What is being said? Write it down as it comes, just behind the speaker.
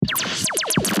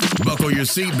Buckle your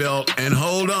seatbelt and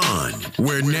hold on,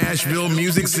 where Nashville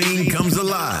music scene comes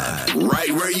alive, right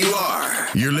where you are.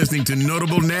 You're listening to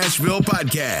Notable Nashville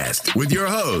Podcast with your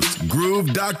host,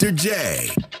 Groove Dr. J.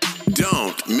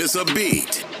 Don't miss a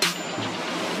beat.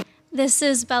 This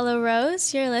is Bella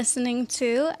Rose. You're listening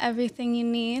to Everything You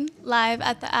Need live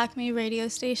at the Acme radio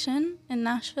station in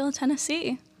Nashville,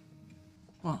 Tennessee.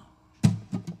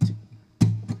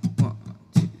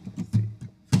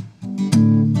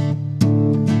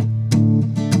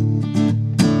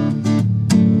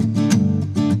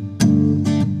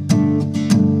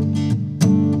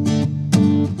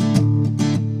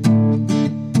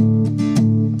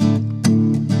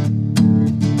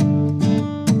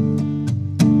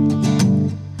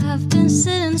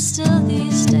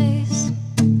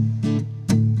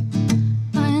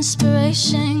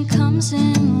 Comes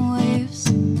in waves,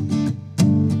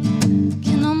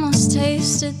 can almost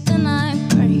taste it, then I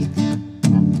break.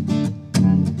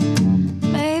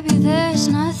 Baby, there's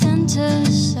nothing to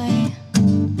say,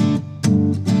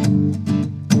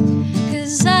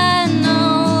 'cause I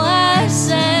know I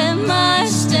set my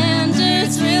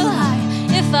standards real high.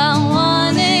 If I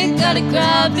want it, gotta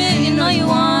grab it, you know you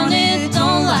want it,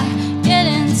 don't lie. Get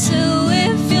into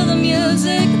it, feel the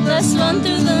music, let's run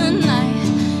through the night.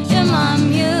 My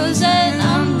music,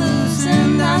 I'm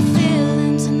losing that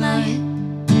feeling tonight.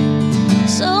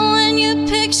 So when you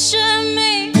picture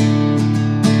me,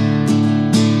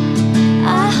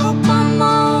 I hope I'm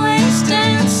always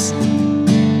dancing.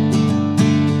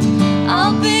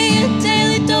 I'll be a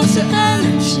daily dose of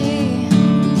energy.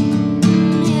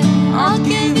 Yeah, I'll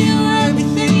give you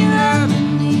everything you ever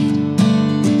need.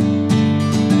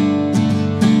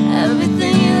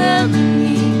 Everything you ever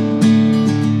need.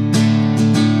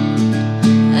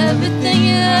 Everything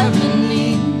you ever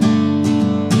need.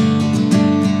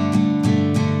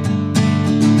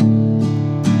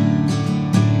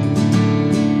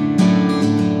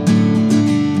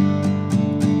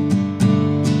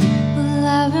 Well, I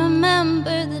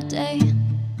remember the day.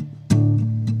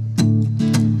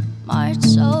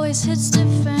 March always hits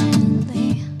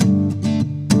differently.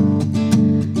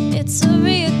 It's a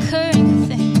reoccurring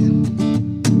thing.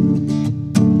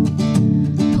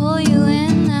 Pull you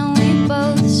in and we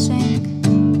both sink.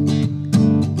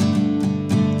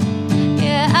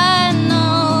 Yeah, I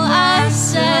know I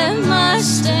set my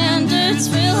standards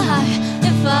real high.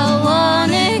 If I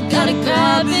want it, gotta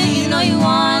grab it, you know you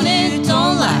want it,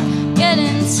 don't lie. Get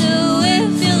into it,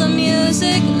 feel the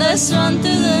music, let's run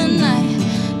through the night.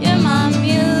 You're my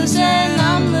music,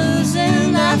 I'm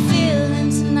losing that feeling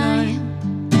tonight.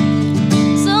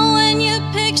 So when you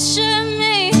picture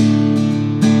me,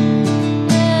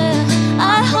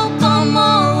 I hope I'm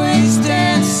always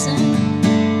dancing.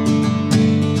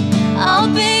 I'll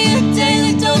be a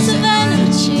daily dose of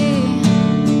energy.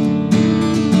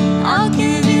 I'll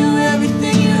give you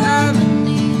everything you ever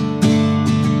need.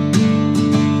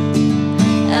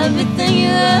 Everything you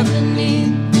ever need.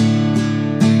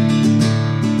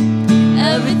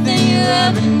 Everything you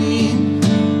ever need.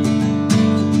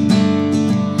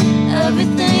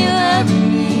 Everything you ever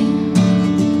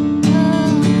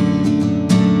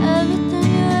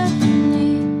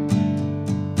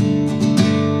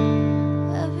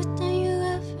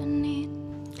need.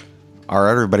 All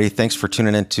right, everybody. Thanks for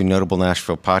tuning in to Notable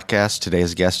Nashville Podcast.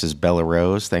 Today's guest is Bella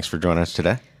Rose. Thanks for joining us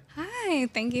today. Hi,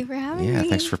 thank you for having me. Yeah,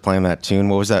 thanks for playing that tune.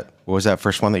 What was that? What was that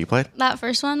first one that you played? That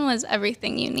first one was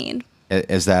Everything You Need.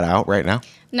 Is that out right now?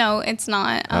 No, it's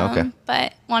not. Okay.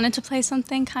 But wanted to play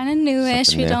something kind of newish.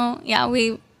 Something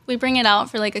new. We bring it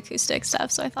out for like acoustic stuff,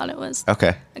 so I thought it was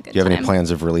Okay. a good Do you have any time.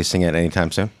 plans of releasing it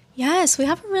anytime soon? Yes, we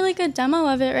have a really good demo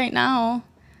of it right now.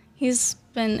 He's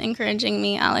been encouraging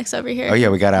me, Alex over here. Oh, yeah,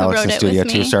 we got who Alex wrote in it studio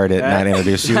with too. me. Sorry to not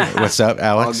introduce you. What's up,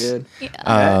 Alex? All good.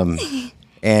 Yeah.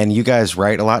 And you guys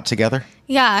write a lot together?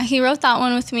 Yeah, he wrote that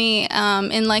one with me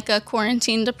in like a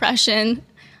quarantine depression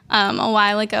a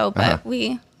while ago, but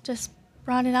we just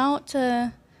brought it out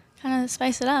to kind of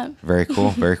spice it up. Very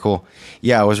cool. Very cool.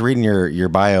 Yeah, I was reading your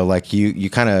bio. Like you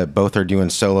kind of both are doing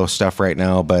solo stuff right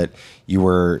now, but you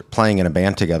were playing in a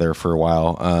band together for a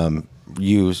while.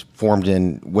 You formed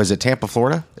in, was it Tampa,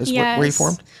 Florida? Where you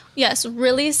formed? Yes,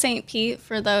 really St. Pete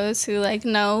for those who like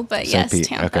know, but St. yes, Pete,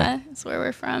 Tampa okay. is where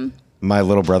we're from. My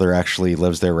little brother actually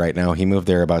lives there right now. He moved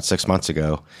there about 6 months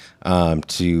ago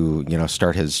to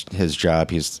start his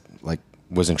job. He's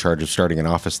was in charge of starting an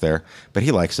office there, but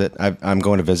he likes it. I'm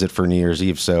going to visit for New Year's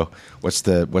Eve. So what's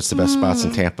the best spots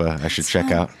in Tampa I should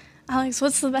check out? Alex,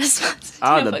 what's the best spots?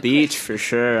 The beach for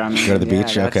sure. I mean, Go to the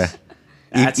beach. Okay.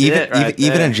 That's even it right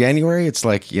even there. in January, it's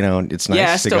it's nice.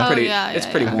 Yeah, it's to still go. pretty. yeah, it's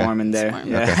yeah, pretty yeah. warm in there. It's warm.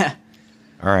 Yeah. Okay.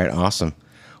 All right, awesome.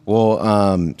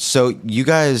 Well, so you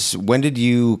guys, when did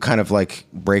you kind of like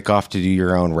break off to do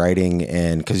your own writing?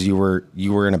 And because you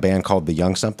were in a band called The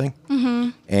Young Something,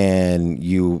 and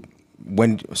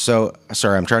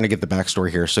sorry, I'm trying to get the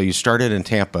backstory here. So you started in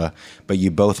Tampa, but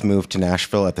you both moved to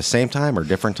Nashville at the same time or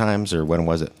different times, or when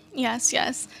was it?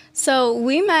 Yes. So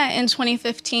we met in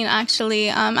 2015, actually,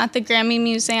 at the Grammy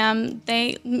Museum.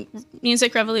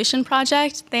 Music Revolution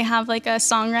Project, they have like a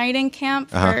songwriting camp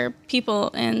for people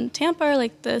in Tampa or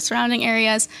like the surrounding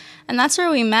areas. And that's where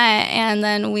we met. And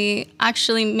then we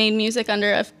actually made music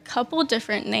under a couple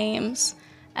different names.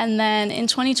 And then in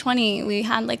 2020, we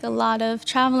had like a lot of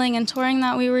traveling and touring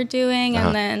that we were doing.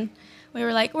 And then we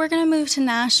were like, we're going to move to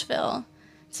Nashville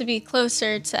to be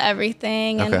closer to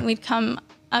everything. And we'd come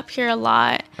up here a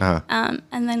lot. And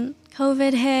then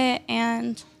COVID hit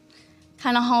and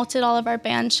kind of halted all of our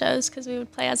band shows because we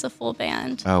would play as a full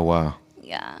band. Oh, wow.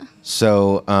 Yeah.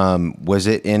 So was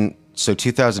it so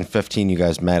 2015 you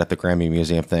guys met at the Grammy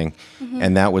Museum thing,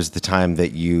 and that was the time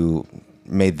that you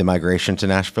made the migration to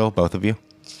Nashville, both of you?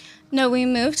 No, we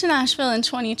moved to Nashville in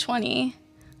 2020.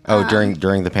 Oh,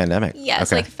 during the pandemic?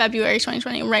 Yes, like February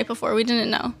 2020, right before. We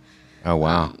didn't know. Oh,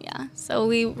 wow. Yeah, so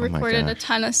we recorded a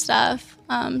ton of stuff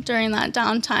during that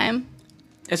downtime.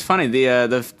 It's funny,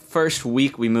 the first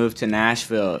week we moved to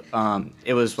Nashville,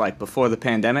 it was like before the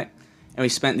pandemic, and we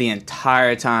spent the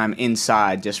entire time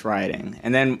inside just writing.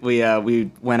 And then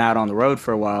we went out on the road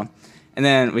for a while, and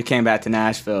then we came back to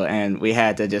Nashville, and we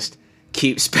had to just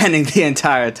keep spending the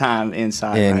entire time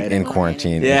inside writing. In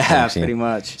quarantine. Yeah, in quarantine. pretty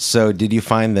much. So did you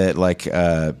find that like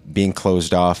being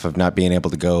closed off, of not being able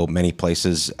to go many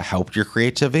places, helped your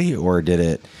creativity, or did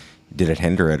it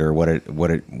hinder it, or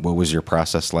what was your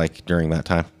process like during that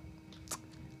time?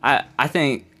 I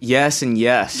think yes and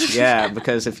yes, yeah,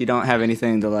 because if you don't have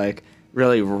anything to like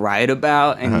really write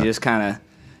about and you're just kind of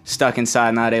stuck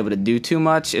inside, not able to do too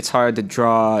much, it's hard to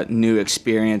draw new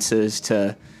experiences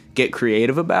to get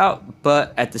creative about.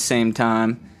 But at the same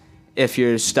time, if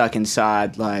you're stuck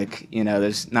inside, like, you know,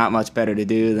 there's not much better to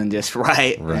do than just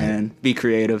write and be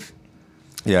creative.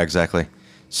 Yeah, exactly.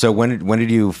 So when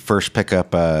did you first pick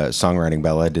up songwriting,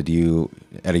 Bella? Did you,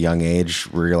 at a young age,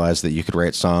 realize that you could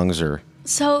write songs, or?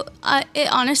 So it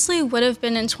honestly would have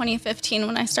been in 2015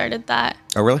 when I started that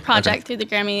project through the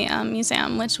Grammy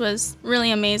Museum, which was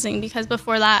really amazing because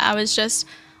before that I was just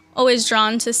always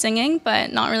drawn to singing,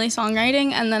 but not really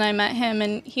songwriting. And then I met him,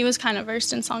 and he was kind of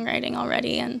versed in songwriting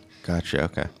already. And gotcha.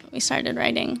 Okay. We started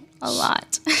writing a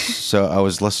lot. So I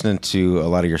was listening to a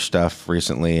lot of your stuff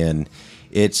recently, and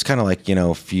it's kind of like, you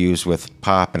know, fused with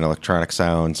pop and electronic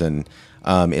sounds. And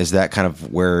is that kind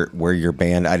of where your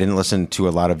band? I didn't listen to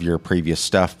a lot of your previous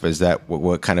stuff. Is that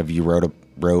what kind of you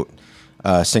wrote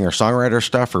singer-songwriter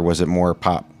stuff, or was it more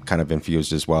pop kind of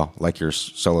infused as well, like your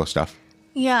solo stuff?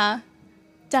 Yeah,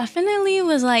 definitely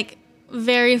was like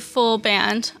very full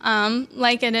band,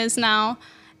 like it is now.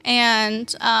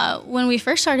 And when we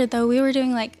first started, though, we were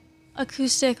doing like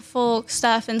acoustic folk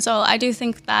stuff. And so I do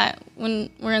think that when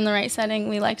we're in the right setting,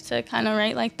 we like to kind of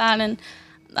write like that. And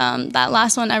that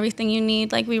last one, Everything You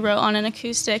Need, like we wrote on an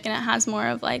acoustic, and it has more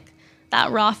of like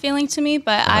that raw feeling to me.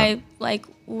 But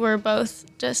we're both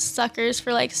just suckers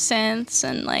for like synths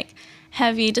and like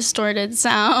heavy distorted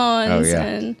sounds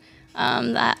and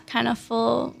that kind of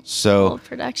full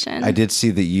production. I did see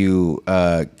that you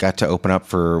got to open up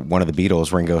for one of the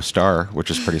Beatles, Ringo Starr, which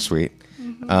is pretty sweet.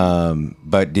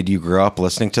 But did you grow up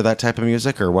listening to that type of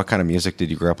music, or what kind of music did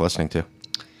you grow up listening to?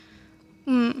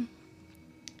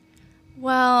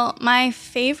 Well, my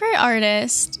favorite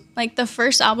artist, like the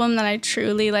first album that I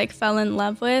truly like fell in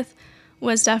love with,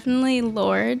 was definitely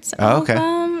Lord's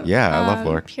album. Yeah, I love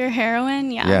Lorde. Pure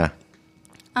Heroine, yeah.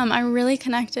 I really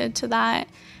connected to that.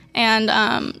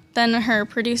 And then her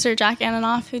producer, Jack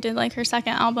Antonoff, who did like her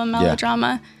second album,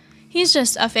 Melodrama, he's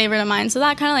just a favorite of mine. So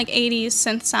that kind of like 80s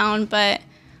synth sound. But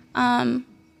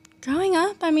growing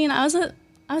up, I mean, I was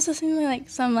listening to like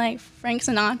some like Frank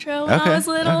Sinatra when I was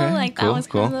little. Like that was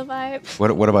kind of the vibe.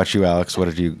 What about you, Alex? What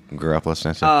did you grow up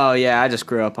listening to? Oh yeah, I just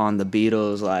grew up on the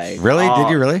Beatles. Like really? Did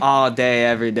you really? All day,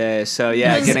 every day. So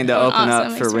yeah, getting to open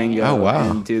up for Ringo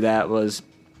and do that was.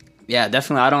 Yeah,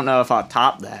 definitely. I don't know if I'll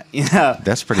top that. You know,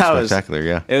 that's pretty spectacular.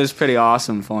 Yeah, it was pretty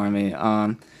awesome for me.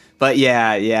 But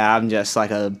yeah, I'm just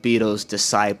like a Beatles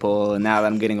disciple, and now that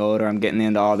I'm getting older, I'm getting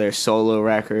into all their solo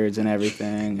records and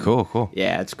everything. Cool.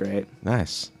 Yeah, it's great.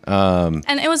 Nice. And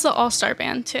it was the all-star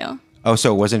band too. Oh,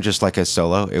 so it wasn't just like a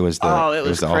solo? It was the. Oh, it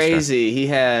was crazy. He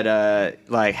had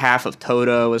like half of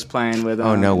Toto was playing with him.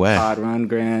 Oh, no way. Todd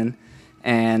Rundgren,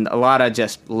 and a lot of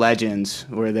just legends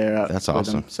were there. That's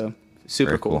awesome. So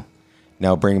super cool.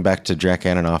 Now, bringing back to Jack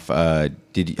Antonoff,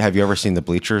 have you ever seen the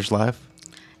Bleachers live?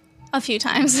 A few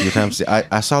times. A few times.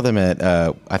 I saw them at,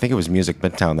 I think it was Music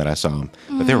Midtown that I saw them,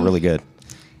 but they were really good.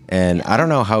 And I don't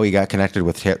know how he got connected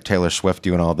with Taylor Swift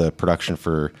doing all the production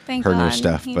for Thank her new God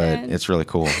stuff, he but did. it's really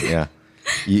cool. Yeah.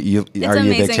 You are you a big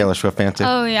amazing. Taylor Swift fan too?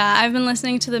 Oh yeah, I've been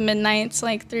listening to the Midnights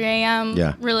like 3 a.m.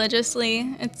 Yeah.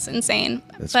 religiously. It's insane.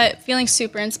 That's but feeling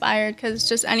super inspired because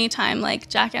just anytime like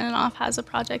Jack Antonoff has a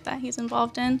project that he's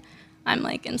involved in, I'm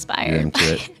like inspired. You're into by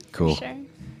it. Cool. For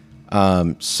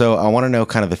sure. So I want to know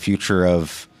kind of the future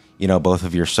of, both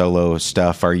of your solo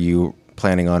stuff. Are you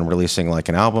planning on releasing like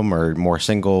an album or more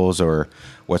singles, or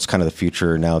what's kind of the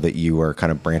future now that you are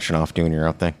kind of branching off doing your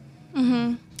own thing?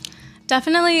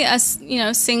 Definitely,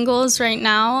 singles right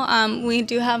now. We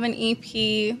do have an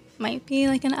EP, might be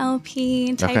like an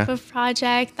LP type Okay. of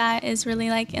project that is really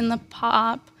like in the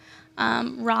pop,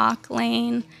 rock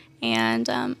lane. And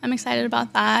I'm excited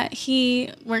about that. He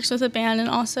works with a band and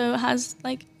also has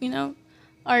like,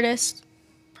 artist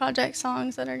project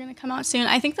songs that are going to come out soon.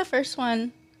 I think the first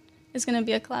one is going to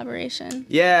be a collaboration.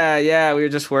 Yeah. We were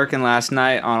just working last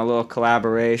night on a little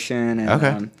collaboration, and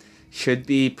Okay. should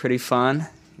be pretty fun.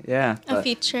 Yeah. A but-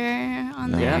 feature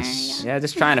on Yeah. there. Yeah,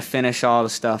 just trying to finish all the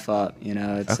stuff up.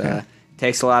 It's Okay.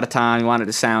 takes a lot of time. You want it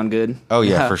to sound good. Oh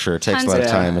yeah, for sure. It takes a Tons lot of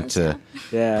of time demos, to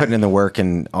Yeah. putting in the work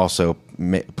and also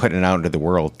putting it out into the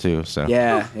world too. So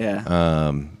Yeah.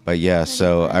 but yeah,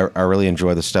 so I really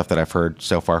enjoy the stuff that I've heard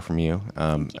so far from you.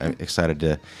 I'm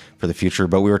excited for the future.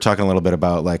 But we were talking a little bit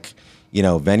about like,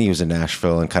 venues in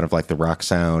Nashville and kind of like the rock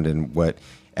sound and what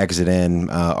Exit In,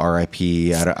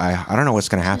 RIP. I don't know what's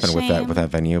going to happen with Shame. that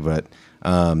venue, but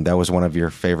that was one of your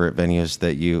favorite venues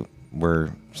that you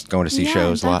were going to see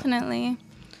shows a lot. Definitely.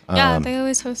 Yeah, they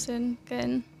always hosted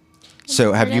good.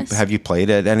 So artists. have you played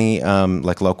at any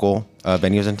like local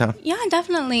venues in town? Yeah,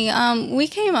 definitely. We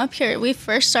came up here. We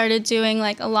first started doing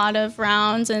like a lot of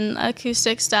rounds and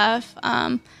acoustic stuff.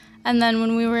 And then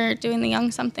when we were doing the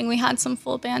Young Something, we had some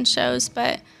full band shows.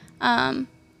 But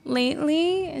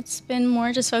lately, it's been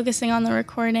more just focusing on the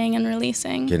recording and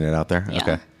releasing. Getting it out there? Yeah.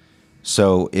 Okay.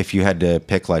 So if you had to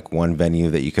pick like one venue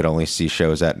that you could only see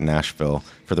shows at in Nashville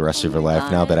for the rest of your my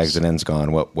life, now that gosh. Exit In's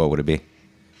gone, what would it be?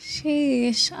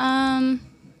 Sheesh.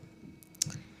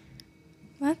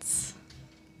 That's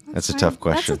a tough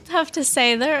question. That's tough to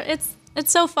say.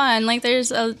 It's so fun. Like there's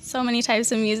so many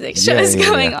types of music shows yeah.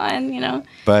 going on.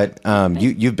 But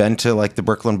you've been to like the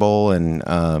Brooklyn Bowl, and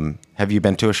have you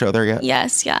been to a show there yet?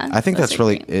 Yes, yeah. I think those that's are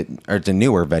really great. it's a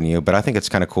newer venue, but I think it's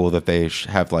kind of cool that they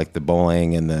have like the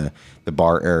bowling and the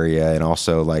bar area, and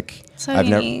also like So I've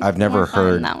unique, never more fun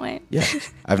heard that way. Yeah,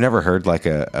 I've never heard like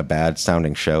a bad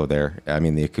sounding show there. I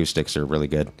mean, the acoustics are really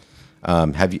good.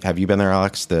 Have you been there,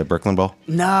 Alex? The Brooklyn Bowl?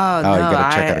 No, you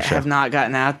gotta check out a show. I have not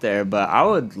gotten out there, but I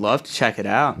would love to check it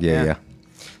out. Yeah.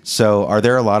 So, are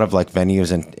there a lot of like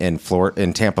venues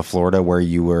in Tampa, Florida, where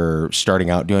you were starting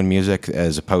out doing music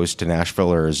as opposed to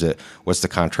Nashville, or what's the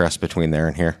contrast between there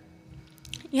and here?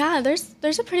 Yeah,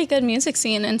 there's a pretty good music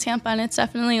scene in Tampa, and it's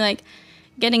definitely like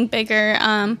getting bigger.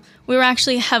 We were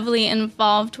actually heavily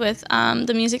involved with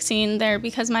the music scene there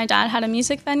because my dad had a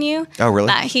music venue. Oh, really?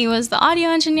 That he was the audio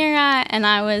engineer at, and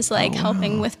I was like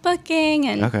helping with booking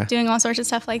and Okay. doing all sorts of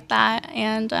stuff like that.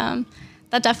 And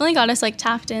that definitely got us like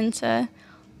tapped into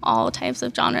all types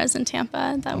of genres in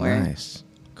Tampa that were. Nice,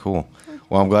 cool.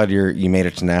 Well, I'm glad you made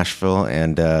it to Nashville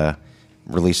and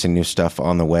releasing new stuff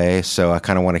on the way. So I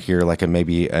kind of want to hear like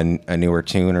maybe a newer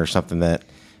tune or something that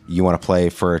you want to play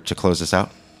to close this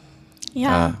out.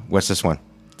 Yeah. What's this one?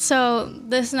 So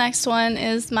this next one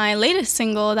is my latest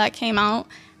single that came out,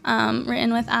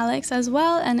 written with Alex as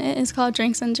well, and it is called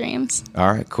Drinks and Dreams.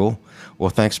 All right, cool. Well,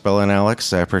 thanks, Bella and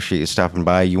Alex. I appreciate you stopping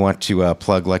by. You want to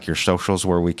plug like your socials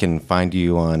where we can find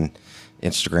you on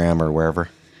Instagram or wherever?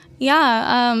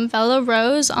 Yeah, Bella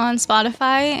Rose on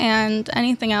Spotify, and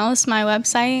anything else, my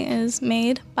website is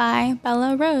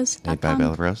madebyBellaRose.com. Made by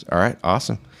Bella Rose. All right,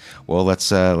 awesome. Well, let's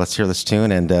hear this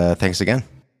tune, and thanks again.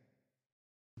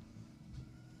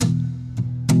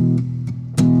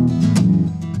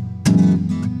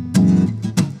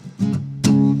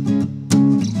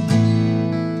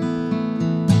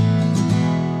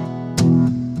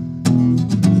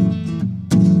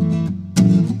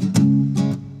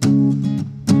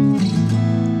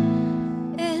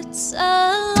 It's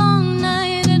a long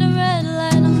night at a red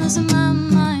light. I'm losing my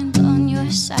mind on your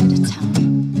side of town.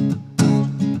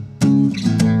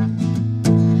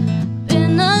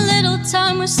 Been a little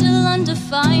time, we're still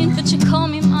undefined, but you call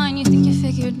me mine. You think you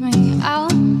figured me out?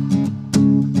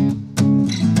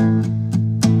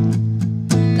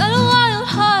 Got a wild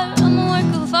heart, I'm a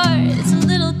work of art. It's a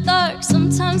little dark,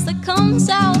 sometimes that comes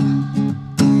out.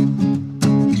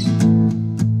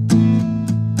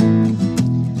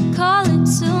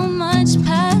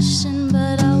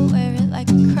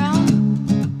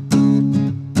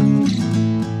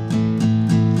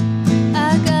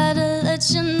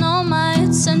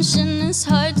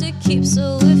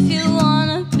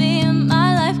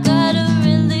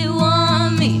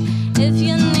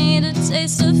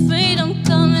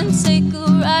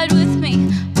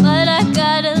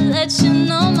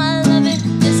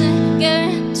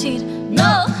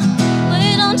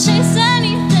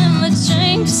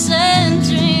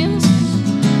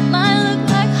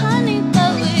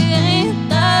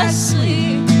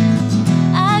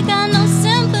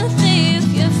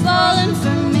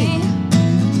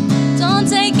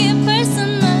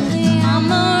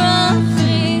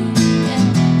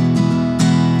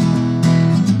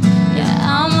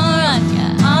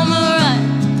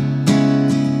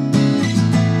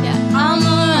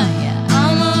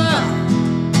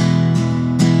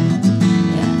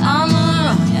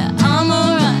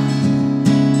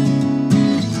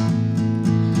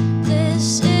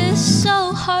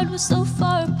 we're so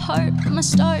far apart, but my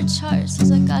star chart says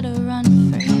I gotta run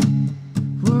free.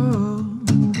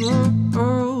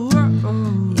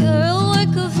 You're a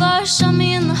work of art, shot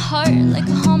me in the heart like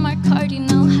a Hallmark card. You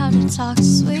know how to talk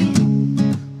sweet.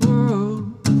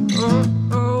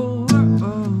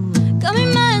 Got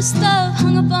me messed up,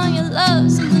 hung up on your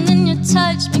love. Something in your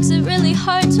touch makes it really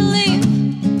hard to leave.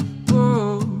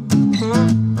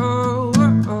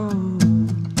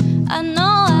 I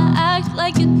know I act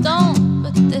like you don't,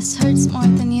 but this hurts more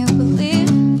than you believe.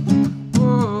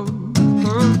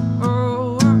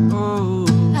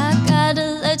 I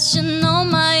gotta let you know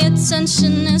my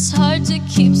attention is hard to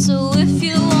keep. So if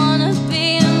you wanna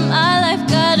be in my life,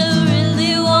 gotta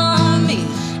really want me.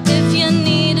 If you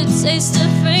need a taste of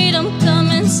freedom, come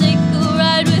and take a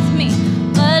ride with me.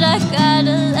 But I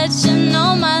gotta let you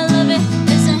know my love, it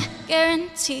isn't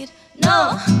guaranteed.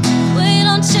 No, we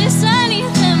don't chase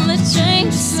anything but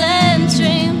dreams and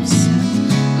dreams.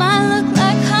 Might look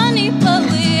like honey, but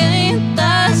we ain't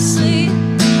that sweet.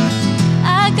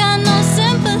 I got no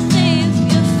sympathy if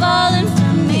you're falling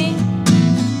for me.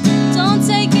 Don't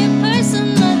take it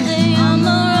personally,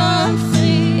 I'ma run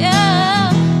free,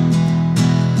 yeah.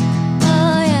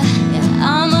 Oh yeah, yeah,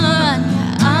 I'ma run,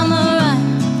 yeah, I'ma run.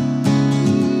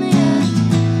 Yeah.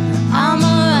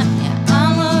 I'ma run, yeah,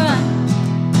 I'ma run.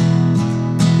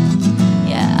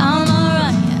 Yeah, I'ma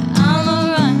run, yeah, I'ma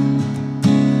run.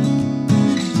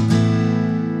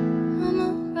 I'ma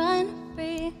run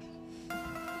free.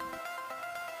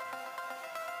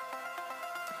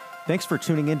 Thanks for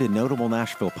tuning in to Notable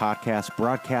Nashville Podcast,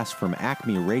 broadcast from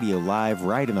Acme Radio Live,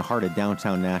 right in the heart of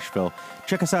downtown Nashville.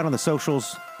 Check us out on the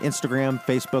socials, Instagram,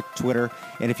 Facebook, Twitter.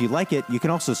 And if you like it, you can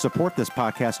also support this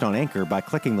podcast on Anchor by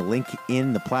clicking the link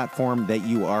in the platform that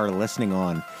you are listening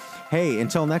on. Hey,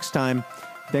 until next time,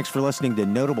 thanks for listening to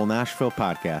Notable Nashville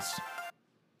Podcast.